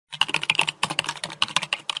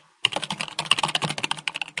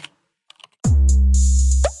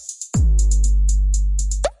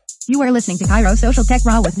You are listening to Cairo Social Tech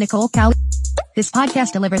Raw with Nicole Cowley. This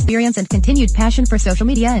podcast delivers experience and continued passion for social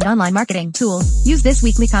media and online marketing tools. Use this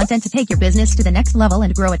weekly content to take your business to the next level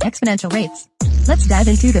and grow at exponential rates. Let's dive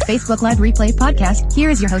into the Facebook Live Replay podcast. Here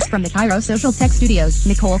is your host from the Cairo Social Tech Studios,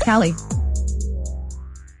 Nicole Cowley.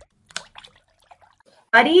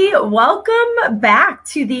 Buddy, welcome back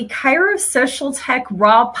to the Cairo Social Tech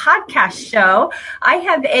Raw podcast show. I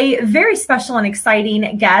have a very special and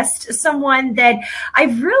exciting guest, someone that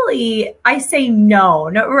I say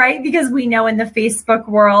known, right? Because we know in the Facebook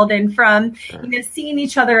world and from, seeing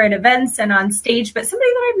each other at events and on stage, but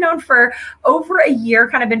somebody that I've known for over a year,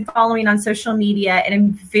 kind of been following on social media, and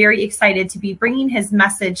I'm very excited to be bringing his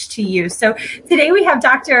message to you. So today we have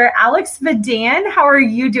Dr. Alex Vidan. How are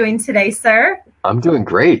you doing today, sir? I'm doing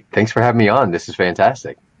great. Thanks for having me on. This is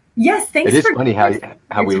fantastic. Yes, thanks. It is funny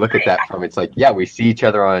how we look at that from, it's like, yeah, we see each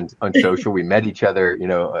other on social. We met each other,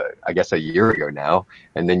 I guess a year ago now,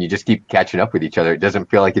 and then you just keep catching up with each other. It doesn't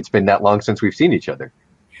feel like it's been that long since we've seen each other.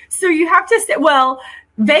 So you have to say,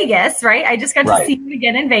 Vegas, right? I just got to see you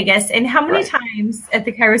again in Vegas. And how many times at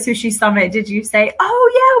the Cairo Sushi Summit did you say,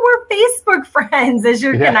 oh yeah, we're Facebook friends as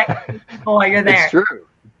you're connecting with people while you're there? It's true.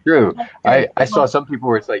 True. I saw some people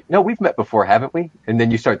where it's like, no, we've met before, haven't we? And then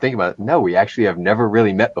you start thinking about it. No, we actually have never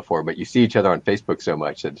really met before, but you see each other on Facebook so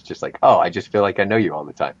much that it's just like, oh, I just feel like I know you all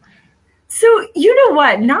the time. So you know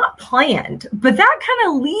what? Not planned, but that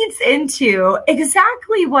kind of leads into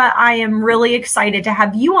exactly what I am really excited to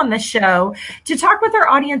have you on the show to talk with our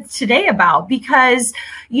audience today about, because,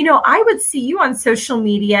 I would see you on social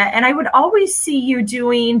media and I would always see you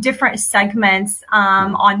doing different segments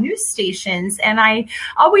on news stations. And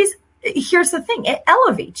here's the thing, it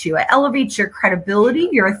elevates you. It elevates your credibility,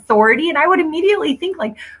 your authority. And I would immediately think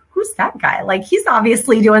like, who's that guy? Like, he's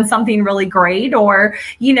obviously doing something really great, or,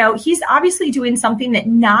 he's obviously doing something that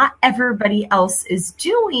not everybody else is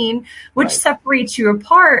doing, which separates you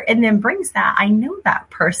apart and then brings that, I know that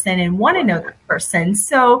person and want to know that person.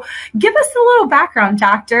 So give us a little background,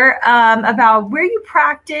 doctor, about where you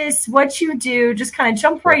practice, what you do, just kind of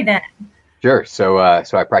jump right in. Sure. So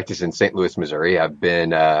I practice in St. Louis, Missouri. I've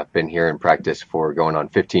been here in practice for going on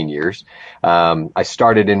 15 years. I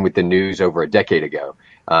started in with the news over a decade ago.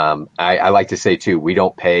 I like to say too, we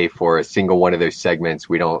don't pay for a single one of those segments.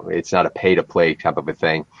 It's not a pay to play type of a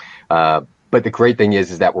thing. But the great thing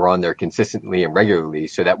is that we're on there consistently and regularly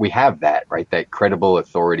so that we have that, right? That credible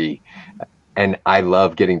authority. And I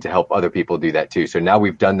love getting to help other people do that too. So now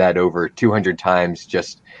we've done that over 200 times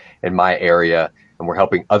just in my area, and we're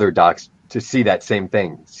helping other docs to see that same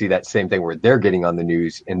thing where they're getting on the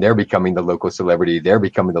news and they're becoming the local celebrity. They're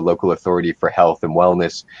becoming the local authority for health and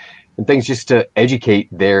wellness and things, just to educate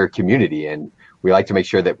their community. And we like to make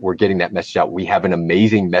sure that we're getting that message out. We have an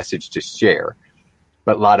amazing message to share,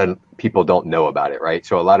 but a lot of people don't know about it, right?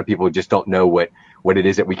 So a lot of people just don't know what it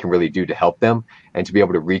is that we can really do to help them, and to be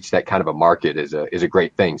able to reach that kind of a market is a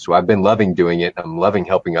great thing. So I've been loving doing it. I'm loving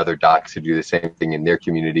helping other docs to do the same thing in their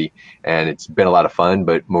community. And it's been a lot of fun,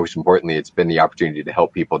 but most importantly, it's been the opportunity to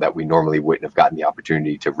help people that we normally wouldn't have gotten the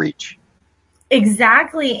opportunity to reach.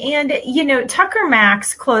 Exactly. And, Tucker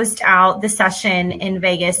Max closed out the session in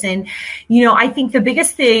Vegas. And, I think the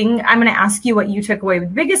biggest thing, I'm going to ask you what you took away. The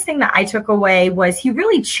biggest thing that I took away was he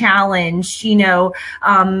really challenged,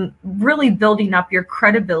 really building up your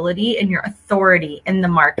credibility and your authority in the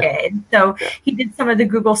market. So he did some of the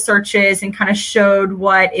Google searches and kind of showed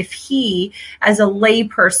what if he, as a lay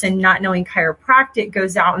person, not knowing chiropractic,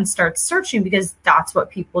 goes out and starts searching, because that's what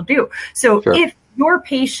people do. So if your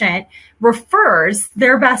patient refers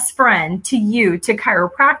their best friend to you, to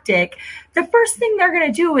chiropractic, the first thing they're going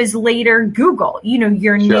to do is later Google,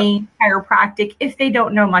 your name, chiropractic, if they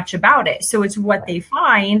don't know much about it. So it's what they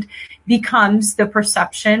find becomes the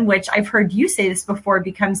perception, which I've heard you say this before,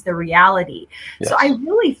 becomes the reality. Yes. So I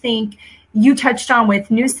really think you touched on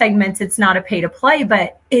with news segments, it's not a pay to play,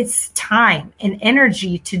 but it's time and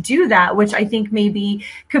energy to do that, which I think maybe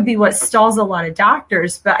could be what stalls a lot of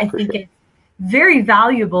doctors. But I think it's very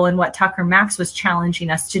valuable in what Tucker Max was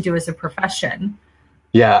challenging us to do as a profession.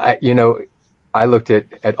 Yeah, I looked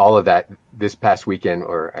at all of that this past weekend,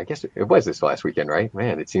 or I guess it was this last weekend, right?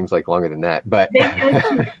 Man, it seems like longer than that, but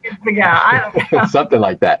I don't know. Something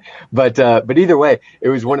like that. But either way, it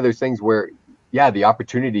was one of those things where, the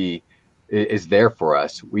opportunity is there for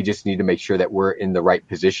us. We just need to make sure that we're in the right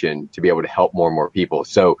position to be able to help more and more people.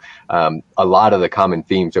 So a lot of the common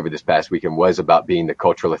themes over this past weekend was about being the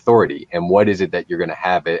cultural authority, and what is it that you're going to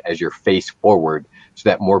have as your face forward so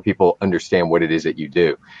that more people understand what it is that you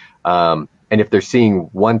do. And if they're seeing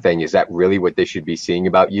one thing, is that really what they should be seeing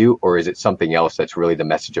about you? Or is it something else that's really the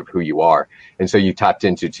message of who you are? And so you tapped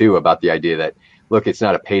into too about the idea that look, it's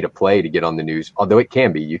not a pay to play to get on the news, although it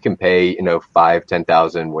can be. You can pay, 5,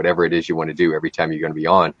 10,000, whatever it is you want to do every time you're going to be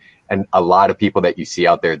on. And a lot of people that you see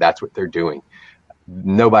out there, that's what they're doing.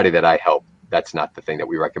 Nobody that I help, that's not the thing that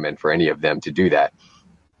we recommend for any of them to do that.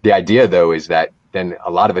 The idea, though, is that then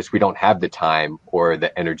a lot of us, we don't have the time or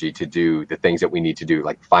the energy to do the things that we need to do,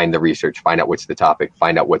 like find the research, find out what's the topic,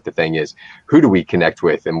 find out what the thing is, who do we connect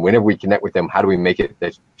with? And whenever we connect with them, how do we make it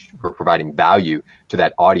that we're providing value to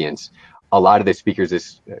that audience? A lot of the speakers,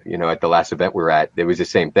 at the last event we were at, it was the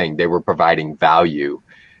same thing. They were providing value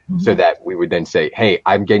so that we would then say, hey,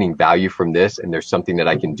 I'm gaining value from this, and there's something that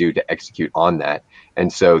I can do to execute on that.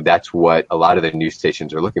 And so that's what a lot of the news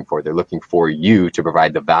stations are looking for. They're looking for you to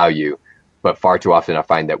provide the value. But far too often I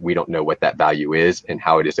find that we don't know what that value is and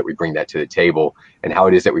how it is that we bring that to the table and how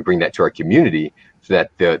it is that we bring that to our community so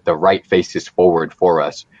that the right face is forward for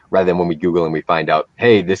us, rather than when we Google and we find out,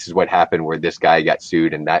 hey, this is what happened where this guy got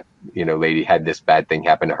sued and that, lady had this bad thing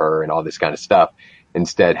happen to her and all this kind of stuff.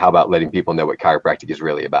 Instead, how about letting people know what chiropractic is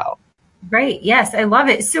really about? Great. Yes, I love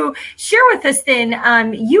it. So share with us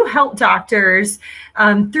then, you help doctors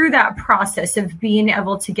through that process of being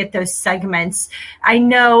able to get those segments. I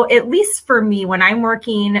know, at least for me, when I'm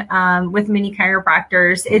working with many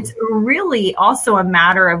chiropractors, it's really also a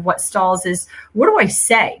matter of what stalls is, what do I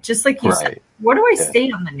say? Just like you said, what do I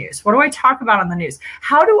say on the news? What do I talk about on the news?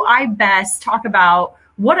 How do I best talk about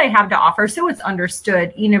what I have to offer so it's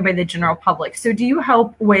understood, by the general public? So do you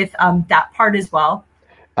help with that part as well?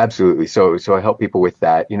 Absolutely. So I help people with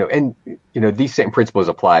that, and, these same principles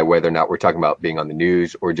apply whether or not we're talking about being on the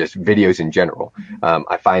news or just videos in general.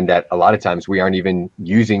 I find that a lot of times we aren't even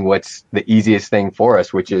using what's the easiest thing for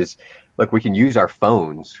us, which is, look, we can use our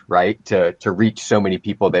phones, right, to reach so many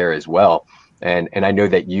people there as well. And I know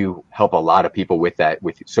that you help a lot of people with that,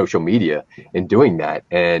 with social media in doing that.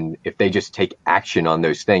 And if they just take action on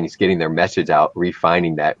those things, getting their message out,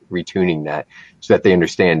 refining that, retuning that, so that they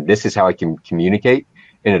understand this is how I can communicate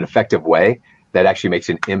in an effective way that actually makes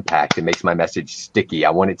an impact. It makes my message sticky.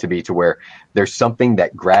 I want it to be to where there's something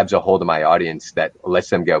that grabs a hold of my audience that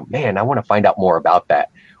lets them go, man, I want to find out more about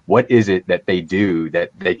that. What is it that they do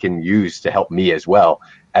that they can use to help me as well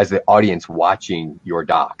as the audience watching your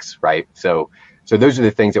docs, right? So those are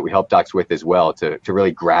the things that we help docs with as well, to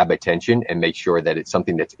really grab attention and make sure that it's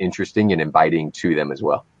something that's interesting and inviting to them as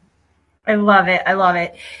well. I love it. I love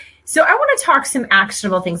it. So I want to talk some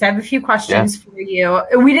actionable things. I have a few questions for you.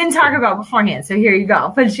 We didn't talk about beforehand, so here you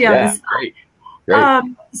go. Put you on the spot. Great.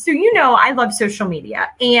 So I love social media,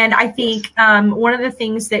 and I think one of the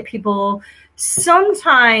things that people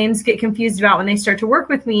sometimes get confused about when they start to work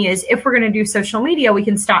with me is, if we're going to do social media, we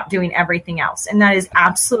can stop doing everything else. And that is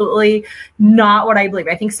absolutely not what I believe.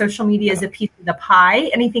 I think social media is a piece of the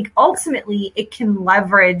pie, and I think ultimately it can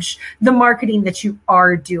leverage the marketing that you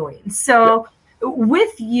are doing. So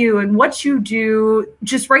with you and what you do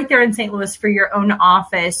just right there in St. Louis for your own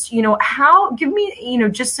office, give me,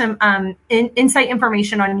 just some insight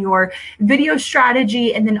information on your video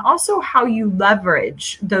strategy, and then also how you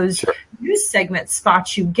leverage those news segment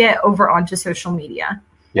spots you get over onto social media.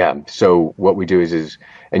 Yeah. So what we do is,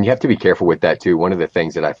 and you have to be careful with that too. One of the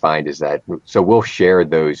things that I find is that, so we'll share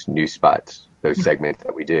those news spots, those segments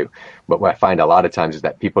that we do. But what I find a lot of times is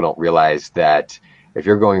that people don't realize that if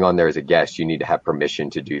you're going on there as a guest, you need to have permission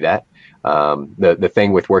to do that. The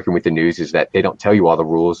thing with working with the news is that they don't tell you all the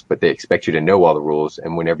rules, but they expect you to know all the rules.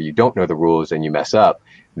 And whenever you don't know the rules and you mess up,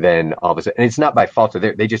 then all of a sudden, and it's not by fault of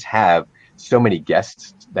theirs, they just have so many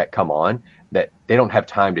guests that come on that they don't have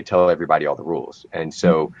time to tell everybody all the rules. And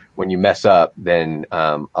so when you mess up, then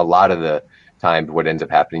a lot of the time what ends up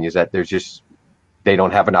happening is that they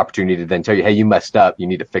don't have an opportunity to then tell you, hey, you messed up, you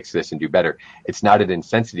need to fix this and do better. It's not an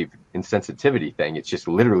insensitivity thing. It's just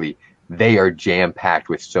literally they are jam-packed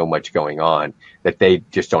with so much going on that they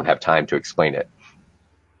just don't have time to explain it.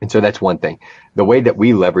 And so that's one thing. The way that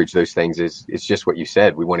we leverage those things is it's just what you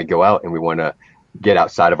said. We want to go out and we want to get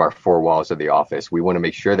outside of our four walls of the office. We want to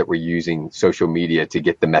make sure that we're using social media to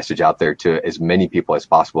get the message out there to as many people as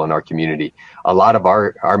possible in our community. A lot of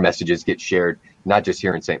our messages get shared, not just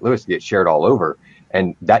here in St. Louis, they get shared all over.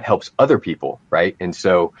 And that helps other people, right? And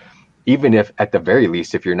so even if at the very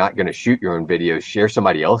least, if you're not going to shoot your own videos, share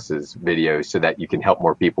somebody else's videos so that you can help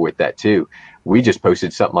more people with that too. We just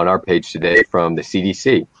posted something on our page today from the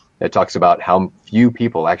CDC that talks about how few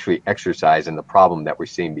people actually exercise and the problem that we're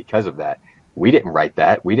seeing because of that. We didn't write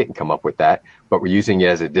that. We didn't come up with that, but we're using it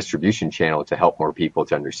as a distribution channel to help more people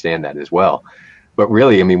to understand that as well. But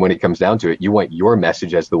really, I mean, when it comes down to it, you want your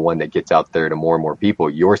message as the one that gets out there to more and more people,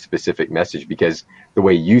 your specific message, because the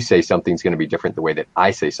way you say something is going to be different the way that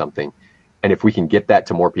I say something. And if we can get that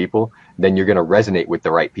to more people, then you're going to resonate with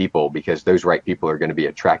the right people, because those right people are going to be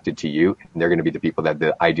attracted to you, and they're going to be the people that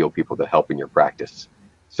the ideal people to help in your practice.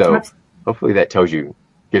 So hopefully that tells you,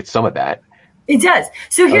 get some of that. It does.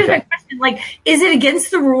 So here's my question. Like, is it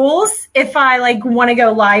against the rules if I like want to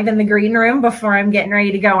go live in the green room before I'm getting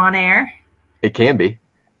ready to go on air? It can be.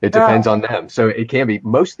 It depends on them. So it can be.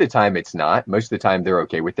 Most of the time it's not. Most of the time they're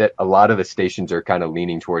okay with it. A lot of the stations are kind of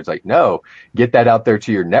leaning towards like, no, get that out there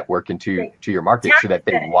to your network and to your market so that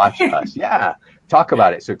they watch us. Yeah. Talk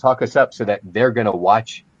about it. So talk us up so that they're going to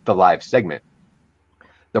watch the live segment.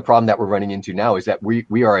 The problem that we're running into now is that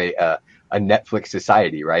we are a Netflix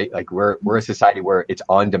society, right? Like we're a society where it's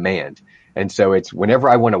on demand. And so it's whenever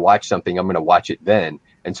I want to watch something, I'm going to watch it then.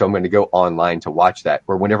 And so I'm going to go online to watch that.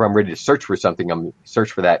 Or whenever I'm ready to search for something, I'm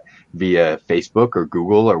search for that via Facebook or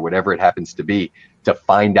Google or whatever it happens to be to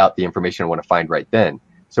find out the information I want to find right then.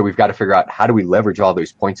 So we've got to figure out, how do we leverage all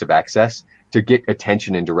those points of access to get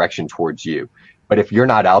attention and direction towards you? But if you're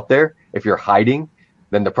not out there, if you're hiding,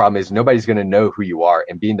 then the problem is nobody's going to know who you are.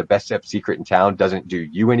 And being the best kept secret in town doesn't do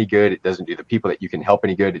you any good. It doesn't do the people that you can help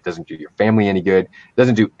any good. It doesn't do your family any good. It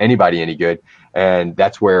doesn't do anybody any good. And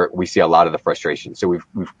that's where we see a lot of the frustration. So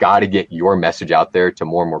we've got to get your message out there to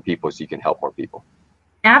more and more people so you can help more people.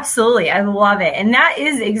 Absolutely. I love it. And that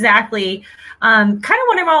is exactly kind of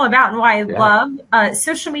what I'm all about and why I love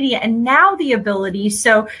social media, and now the ability.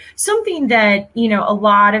 So something that, a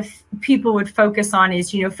lot of people would focus on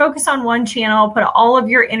is, focus on one channel, put all of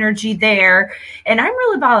your energy there. And I'm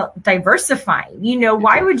really about diversifying.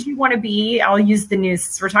 Why would you want to be, I'll use the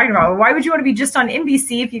news we're talking about, why would you want to be just on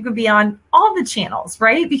NBC if you could be on all the channels,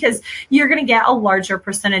 right? Because you're going to get a larger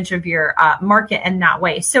percentage of your market in that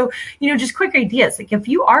way. So, just quick ideas. Like if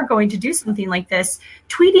you are going to do something like this,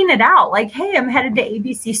 tweeting it out like, hey, I'm headed to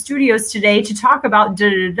ABC Studios today to talk about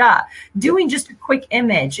doing just a quick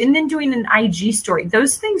image and then doing an IG story.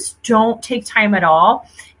 Those things don't take time at all.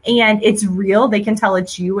 And it's real. They can tell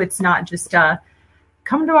it's you. It's not just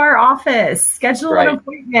come to our office, schedule an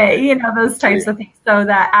appointment, those types of things. So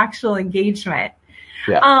that actual engagement.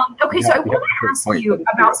 Yeah. Okay, so I want to ask you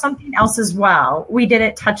about something else as well. We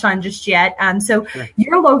didn't touch on just yet. So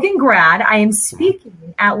you're a Logan grad. I am speaking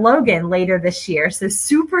at Logan later this year. So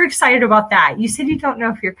super excited about that. You said you don't know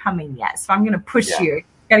if you're coming yet. So I'm going to push you.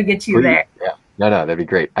 Got to get you there. Yeah. No, that'd be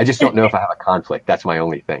great. I just don't know if I have a conflict. That's my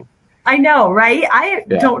only thing. I know, right? I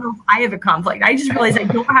don't know if I have a conflict. I just realized I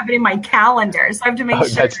don't have it in my calendar. So I have to make sure.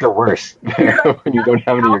 That's the worst when you don't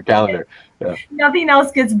have it in your calendar. Yeah. Nothing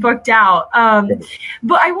else gets booked out.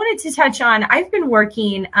 But I wanted to touch on, I've been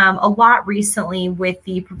working a lot recently with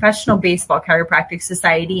the Professional Baseball Chiropractic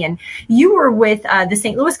Society, and you were with the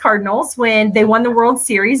St. Louis Cardinals when they won the World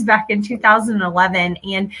Series back in 2011.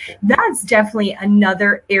 And that's definitely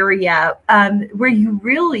another area where you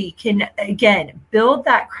really can, again, build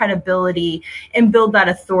that credibility and build that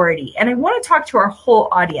authority. And I want to talk to our whole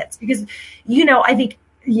audience because, I think,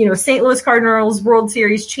 St. Louis Cardinals World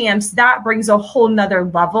Series champs, that brings a whole nother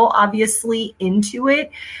level, obviously, into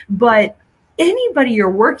it. But anybody you're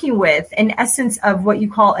working with, in essence of what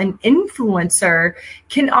you call an influencer,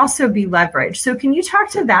 can also be leveraged. So can you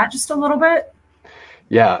talk to that just a little bit?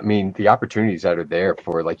 Yeah, I mean, the opportunities that are there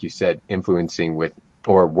for, like you said, influencing with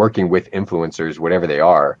or working with influencers, whatever they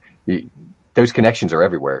are, those connections are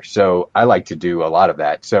everywhere. So I like to do a lot of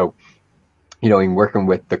that. So in working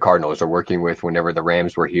with the Cardinals or working with whenever the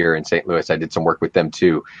Rams were here in St. Louis, I did some work with them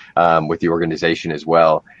too, with the organization as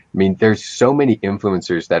well. I mean, there's so many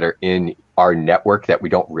influencers that are in our network that we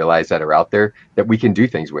don't realize that are out there that we can do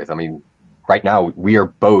things with. I mean, right now we are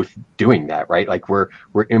both doing that, right? Like we're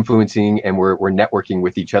influencing and we're networking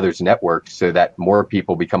with each other's networks so that more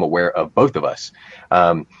people become aware of both of us.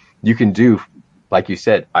 You can do, like you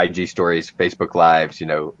said, IG stories, Facebook lives,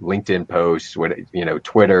 LinkedIn posts,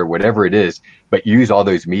 Twitter, whatever it is, but use all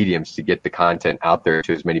those mediums to get the content out there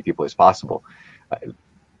to as many people as possible.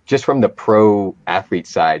 Just from the pro athlete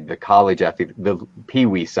side, the college athlete, the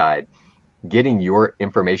Pee-wee side, getting your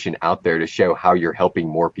information out there to show how you're helping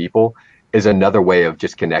more people is another way of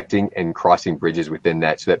just connecting and crossing bridges within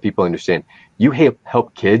that so that people understand you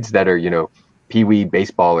help kids that are, Pee-wee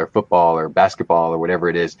baseball or football or basketball or whatever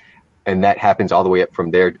it is. And that happens all the way up from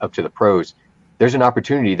there up to the pros. There's an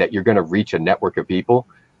opportunity that you're going to reach a network of people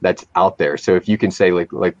that's out there. So if you can say, like,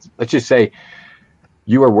 let's just say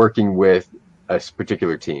you are working with a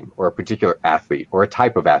particular team or a particular athlete or a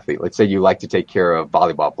type of athlete. Let's say you like to take care of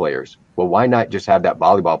volleyball players. Well, why not just have that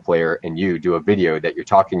volleyball player and you do a video that you're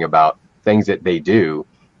talking about things that they do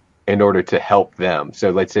in order to help them.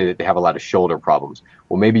 So let's say that they have a lot of shoulder problems.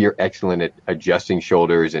 Well, maybe you're excellent at adjusting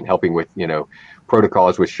shoulders and helping with,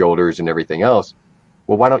 protocols with shoulders and everything else.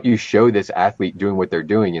 well, why don't you show this athlete doing what they're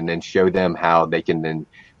doing and then show them how they can then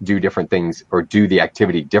do different things or do the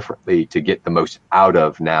activity differently to get the most out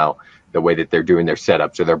of now the way that they're doing their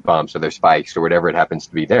setups or their bumps or their spikes or whatever it happens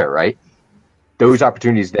to be there, right? Those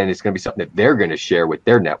opportunities, then it's going to be something that they're going to share with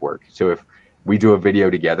their network. So if we do a video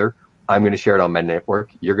together, I'm going to share it on my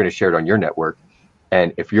network. You're going to share it on your network.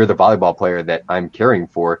 And if you're the volleyball player that I'm caring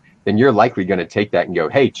for, then you're likely going to take that and go,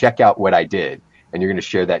 hey, check out what I did. And you're going to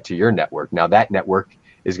share that to your network. Now that network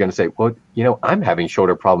is going to say, well, I'm having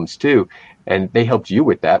shoulder problems too. And they helped you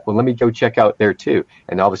with that. Well, let me go check out there too.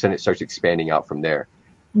 And all of a sudden it starts expanding out from there.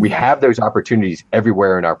 We have those opportunities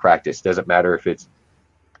everywhere in our practice. Doesn't matter if it's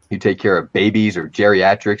you take care of babies or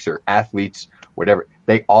geriatrics or athletes, whatever.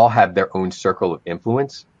 They all have their own circle of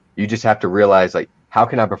influence. You just have to realize, like, how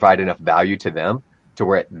can I provide enough value to them to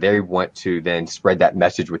where they want to then spread that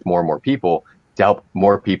message with more and more people to help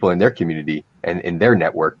more people in their community and in their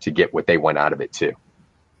network to get what they want out of it too.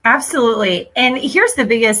 Absolutely. And here's the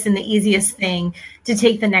biggest and the easiest thing to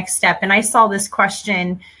take the next step. And I saw this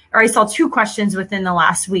question, or I saw two questions within the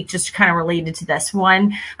last week just kind of related to this.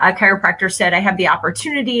 One, a chiropractor said, I have the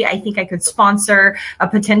opportunity. I think I could sponsor a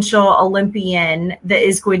potential Olympian that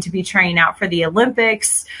is going to be trying out for the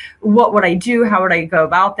Olympics. What would I do? How would I go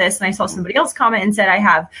about this? And I saw somebody else comment and said, I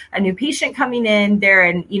have a new patient coming in. They're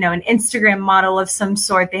an Instagram model of some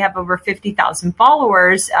sort. They have over 50,000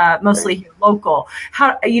 followers, mostly here local.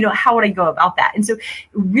 How would I go about that? And so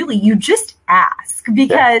really you just ask,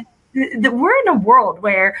 because we're in a world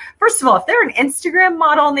where, first of all, if they're an Instagram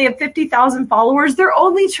model and they have 50,000 followers, they're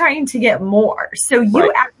only trying to get more. So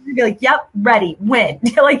you actually be like, yep, ready, win.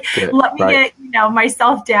 Let me get,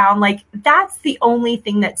 myself down. Like, that's the only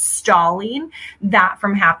thing that's stalling that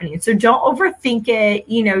from happening. So don't overthink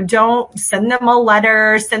it. Don't send them a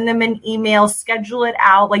letter, send them an email, schedule it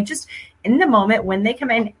out. Like, just in the moment when they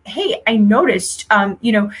come in, hey, I noticed,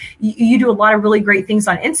 you do a lot of really great things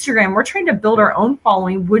on Instagram. We're trying to build our own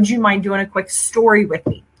following. Would you mind doing a quick story with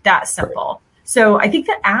me? That simple. So I think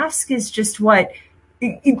the ask is just what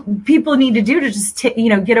people need to do to just,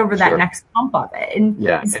 get over that next hump of it. And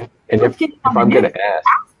if I'm going to ask,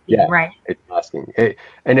 it's asking.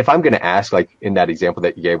 And if I'm going to ask, like in that example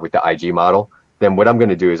that you gave with the IG model, then what I'm going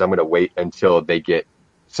to do is I'm going to wait until they get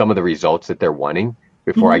some of the results that they're wanting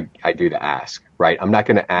before I do the ask, right? I'm not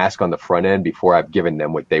going to ask on the front end before I've given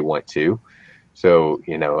them what they want to. So,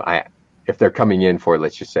 if they're coming in for,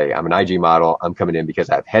 let's just say I'm an IG model, I'm coming in because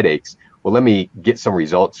I have headaches. Well, let me get some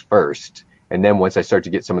results first. And then once I start to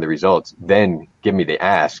get some of the results, then give me the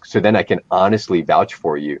ask. So then I can honestly vouch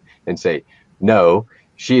for you and say, no,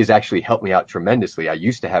 she has actually helped me out tremendously. I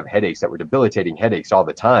used to have headaches that were debilitating headaches all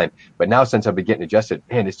the time. But now since I've been getting adjusted,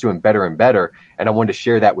 man, it's doing better and better. And I wanted to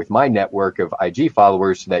share that with my network of IG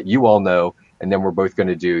followers so that you all know. And then we're both going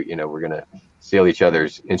to do, we're going to steal each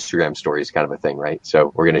other's Instagram stories kind of a thing, right?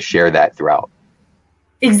 So we're going to share that throughout.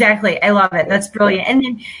 Exactly. I love it. That's brilliant. And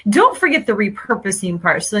then don't forget the repurposing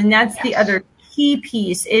part. So then that's the other key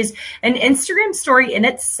piece is an Instagram story in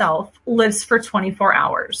itself lives for 24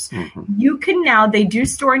 hours. You can now, they do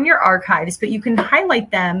store in your archives, but you can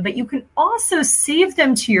highlight them, but you can also save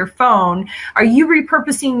them to your phone. Are you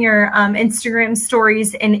repurposing your Instagram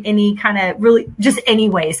stories in any kind of really just any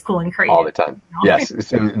ways cool and creative? All the time. Yes.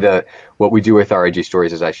 So what we do with our IG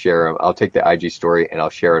stories is I'll take the IG story and I'll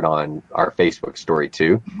share it on our Facebook story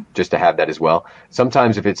too, just to have that as well.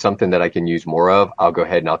 Sometimes if it's something that I can use more of, I'll go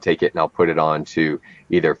ahead and I'll take it and I'll put it on to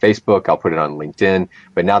either Facebook, I'll put it on LinkedIn.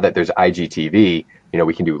 But now that there's IGTV,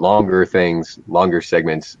 we can do longer things, longer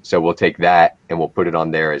segments. So we'll take that and we'll put it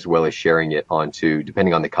on there as well as sharing it onto,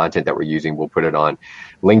 depending on the content that we're using, we'll put it on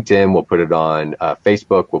LinkedIn, we'll put it on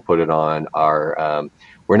Facebook, we'll put it on our,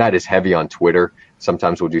 we're not as heavy on Twitter.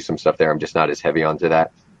 Sometimes we'll do some stuff there. I'm just not as heavy onto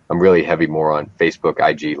that. I'm really heavy more on Facebook,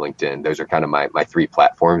 IG, LinkedIn. Those are kind of my three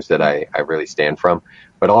platforms that I really stand from.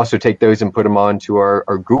 But I'll also take those and put them on to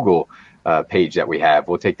our Google page that we have.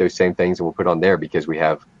 We'll take those same things and we'll put on there because we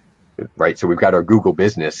have, right? So we've got our Google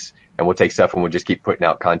business and we'll take stuff and we'll just keep putting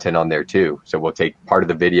out content on there too. So we'll take part of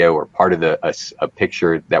the video or part of a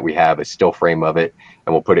picture that we have, a still frame of it,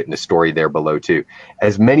 and we'll put it in the story there below too.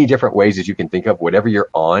 As many different ways as you can think of, whatever you're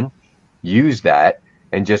on, use that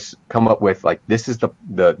and just come up with like, this is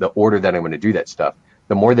the order that I'm going to do that stuff.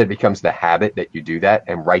 The more that it becomes the habit that you do that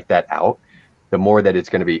and write that out, the more that it's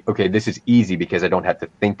going to be, okay, this is easy because I don't have to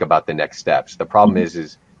think about the next steps. The problem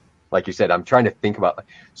is like you said, I'm trying to think about,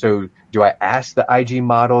 so do I ask the IG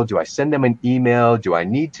model? Do I send them an email? Do I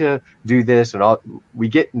need to do this? And we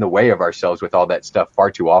get in the way of ourselves with all that stuff far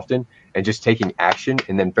too often, and just taking action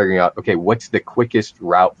and then figuring out, okay, what's the quickest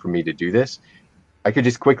route for me to do this? I could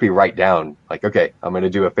just quickly write down like, okay, I'm going to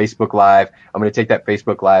do a Facebook Live. I'm going to take that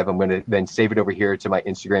Facebook Live. I'm going to then save it over here to my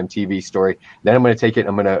Instagram TV story. Then I'm going to take it.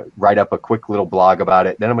 I'm going to write up a quick little blog about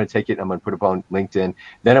it. Then I'm going to take it and I'm going to put it on LinkedIn.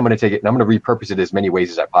 Then I'm going to take it and I'm going to repurpose it as many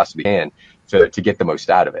ways as I possibly can to get the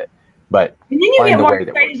most out of it. But and then you get more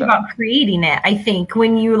excited about creating it, I think,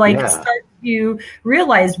 when you start to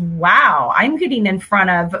realize, wow, I'm getting in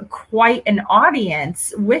front of quite an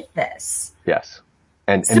audience with this. Yes.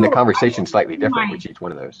 And the conversation is slightly different with each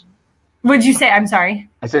one of those. Would you say? I'm sorry.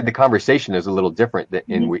 I said the conversation is a little different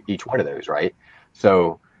in each one of those, right?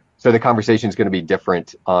 So the conversation is going to be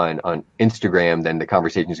different on Instagram than the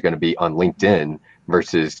conversation is going to be on LinkedIn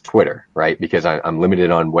versus Twitter, right? Because I'm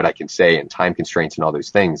limited on what I can say and time constraints and all those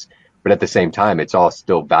things. But at the same time, it's all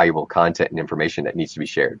still valuable content and information that needs to be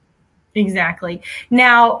shared. Exactly.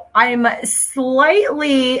 Now, I'm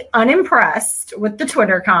slightly unimpressed with the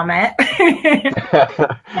Twitter comment. I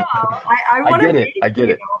get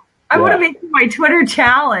it. I want to make my Twitter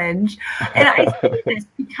challenge. And I say this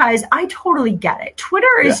because I totally get it.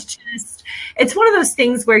 Twitter is just, it's one of those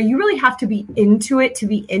things where you really have to be into it to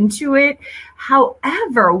be into it.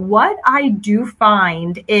 However, what I do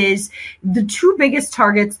find is the two biggest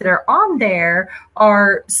targets that are on there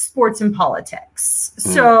are sports and politics.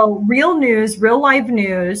 So real news, real live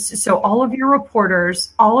news. So all of your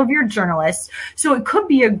reporters, all of your journalists. So it could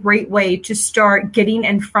be a great way to start getting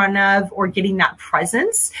in front of or getting that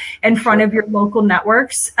presence in front of your local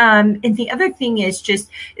networks. And the other thing is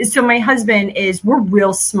so my husband we're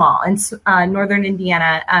real small in Northern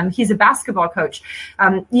Indiana. He's a basketball coach.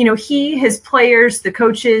 His players, the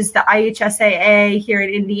coaches, the IHSAA here in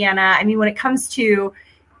Indiana. I mean, when it comes to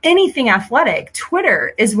anything athletic,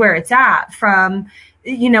 Twitter is where it's at from,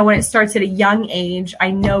 when it starts at a young age,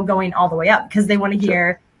 I know going all the way up because they want to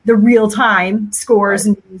hear the real time scores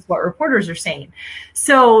and what reporters are saying.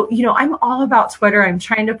 So, I'm all about Twitter. I'm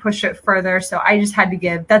trying to push it further. So I just had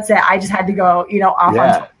to that's it. I just had to go, off on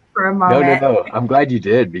Twitter for a moment. No. I'm glad you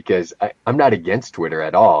did because I'm not against Twitter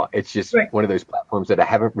at all. It's just one of those platforms that I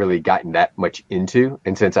haven't really gotten that much into.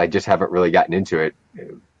 And since I just haven't really gotten into it,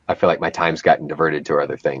 I feel like my time's gotten diverted to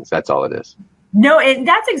other things. That's all it is. No,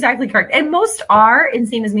 that's exactly correct. And most are, and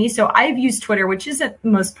same as me. So I've used Twitter, which isn't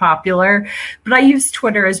most popular, but I use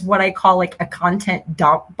Twitter as what I call like a content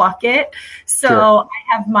dump bucket. So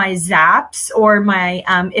I have my zaps or my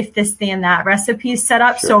if this, then that recipes set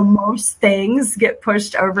up. So most things get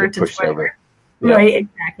pushed over to Twitter. Right,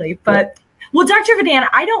 exactly. But well, Dr. Vidan,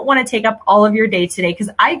 I don't want to take up all of your day today because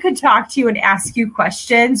I could talk to you and ask you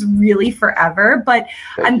questions really forever, but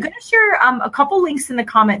I'm going to share a couple links in the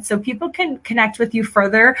comments so people can connect with you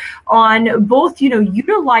further on both,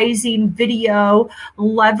 utilizing video,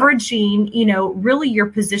 leveraging, really your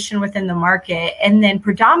position within the market. And then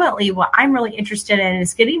predominantly what I'm really interested in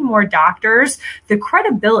is getting more doctors, the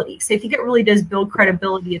credibility. So I think it really does build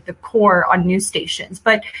credibility at the core on news stations.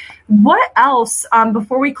 But what else,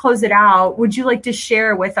 before we close it out, would you like to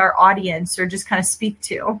share with our audience or just kind of speak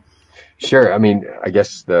to? Sure. I mean, I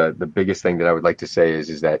guess the biggest thing that I would like to say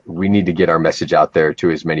is that we need to get our message out there to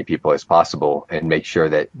as many people as possible and make sure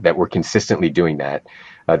that we're consistently doing that.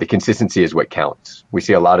 The consistency is what counts. We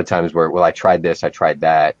see a lot of times where, well, I tried this, I tried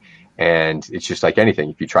that. And it's just like anything.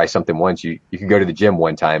 If you try something once, you can go to the gym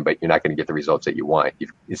one time, but you're not going to get the results that you want.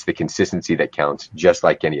 It's the consistency that counts, just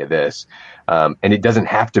like any of this. And it doesn't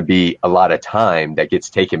have to be a lot of time that gets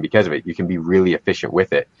taken because of it. You can be really efficient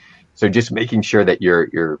with it. So just making sure that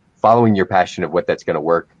you're following your passion of what that's going to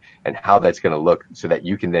work and how that's going to look so that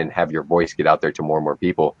you can then have your voice get out there to more and more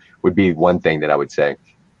people would be one thing that I would say.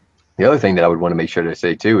 The other thing that I would want to make sure to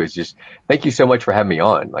say too is just thank you so much for having me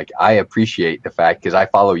on. Like, I appreciate the fact because I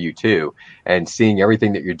follow you too, and seeing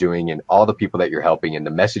everything that you're doing and all the people that you're helping and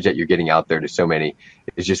the message that you're getting out there to so many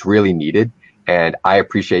is just really needed. And I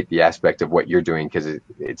appreciate the aspect of what you're doing because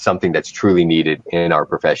it's something that's truly needed in our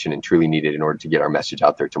profession and truly needed in order to get our message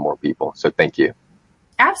out there to more people. So thank you.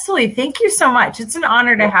 Absolutely. Thank you so much. It's an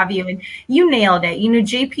honor to have you. And you nailed it.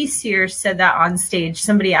 JP Sears said that on stage.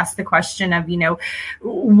 Somebody asked the question of,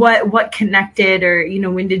 what connected or,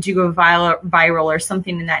 when did you go viral or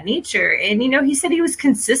something in that nature? And, he said he was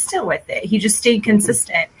consistent with it. He just stayed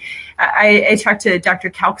consistent. I talked to Dr.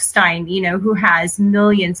 Kalkstein, who has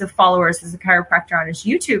millions of followers as a chiropractor on his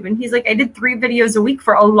YouTube. And he's like, I did 3 videos a week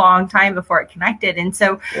for a long time before it connected. And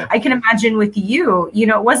so I can imagine with you,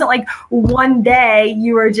 it wasn't like one day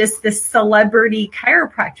you were just this celebrity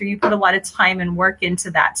chiropractor. You put a lot of time and work into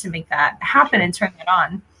that to make that happen and turn that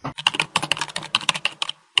on.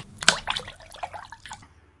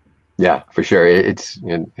 Yeah, for sure. It's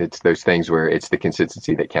those things where it's the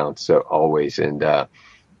consistency that counts. So always. And,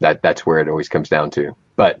 that's where it always comes down to.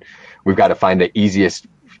 But we've got to find the easiest,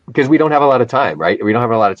 because we don't have a lot of time, right? We don't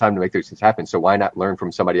have a lot of time to make those things happen. So why not learn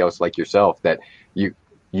from somebody else like yourself that you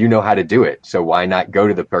know how to do it? So why not go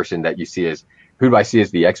to the person that you see as, who do I see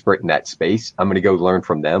as the expert in that space? I'm going to go learn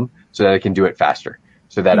from them so that I can do it faster,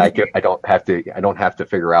 so that I don't have to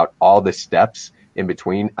figure out all the steps in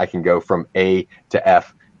between. I can go from A to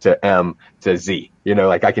F to M to Z,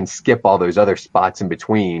 like I can skip all those other spots in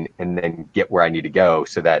between and then get where I need to go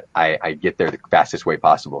so that I get there the fastest way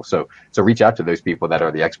possible. So reach out to those people that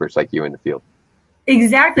are the experts like you in the field.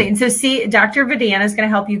 Exactly. And so see, Dr. Vidan is going to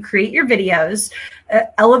help you create your videos,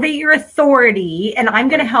 elevate your authority, and I'm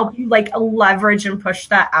going to help you leverage and push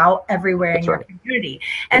that out everywhere in your community.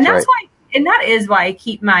 And that's why. And that is why I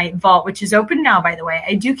keep my vault, which is open now, by the way.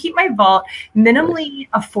 I do keep my vault minimally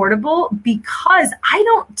affordable because I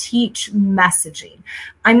don't teach messaging.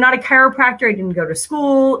 I'm not a chiropractor. I didn't go to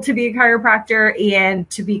school to be a chiropractor. And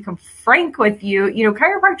to be frank with you,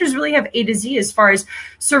 chiropractors really have A to Z as far as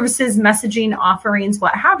services, messaging, offerings,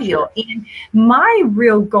 what have you. And my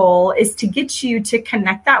real goal is to get you to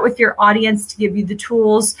connect that with your audience, to give you the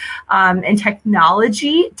tools and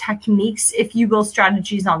technology, techniques, if you will,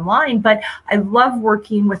 strategies online. But I love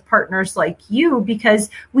working with partners like you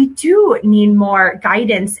because we do need more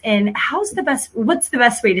guidance in what's the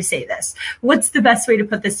best way to say this? What's the best way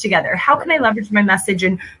to put this together? How can I leverage my message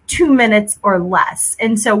in 2 minutes or less?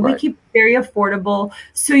 And so we keep it very affordable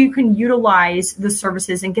so you can utilize the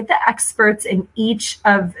services and get the experts in each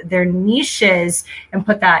of their niches and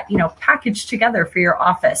put that, package together for your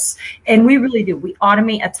office. And we really do. We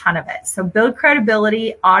automate a ton of it. So build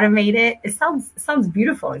credibility, automate it. It sounds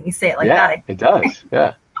beautiful when you say it like that. It does.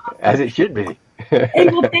 Yeah. As it should be. Hey,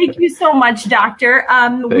 well, thank you so much, Doctor.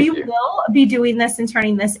 We will be doing this and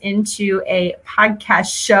turning this into a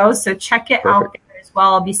podcast show. So check it out there as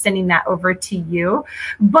well. I'll be sending that over to you.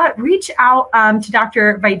 But reach out to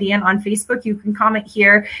Dr. Vidan on Facebook. You can comment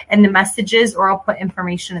here in the messages, or I'll put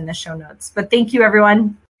information in the show notes. But thank you,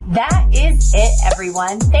 everyone. That is it,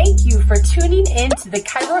 everyone. Thank you for tuning in to the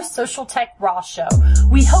Chiro Social Tech Raw Show.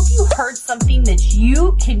 We hope you heard something that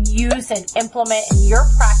you can use and implement in your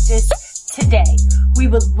practice today. We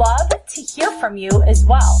would love to hear from you as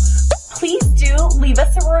well. Please do leave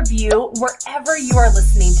us a review wherever you are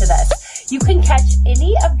listening to this. You can catch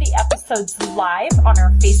any of the episodes live on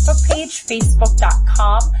our Facebook page,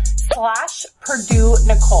 facebook.com/Purdue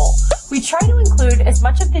Nicole. We try to include as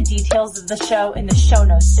much of the details of the show in the show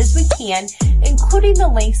notes as we can, including the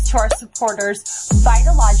links to our supporters,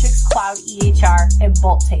 Vitalogics Cloud EHR and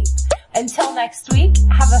Bolt Tape. Until next week,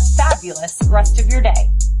 have a fabulous rest of your day.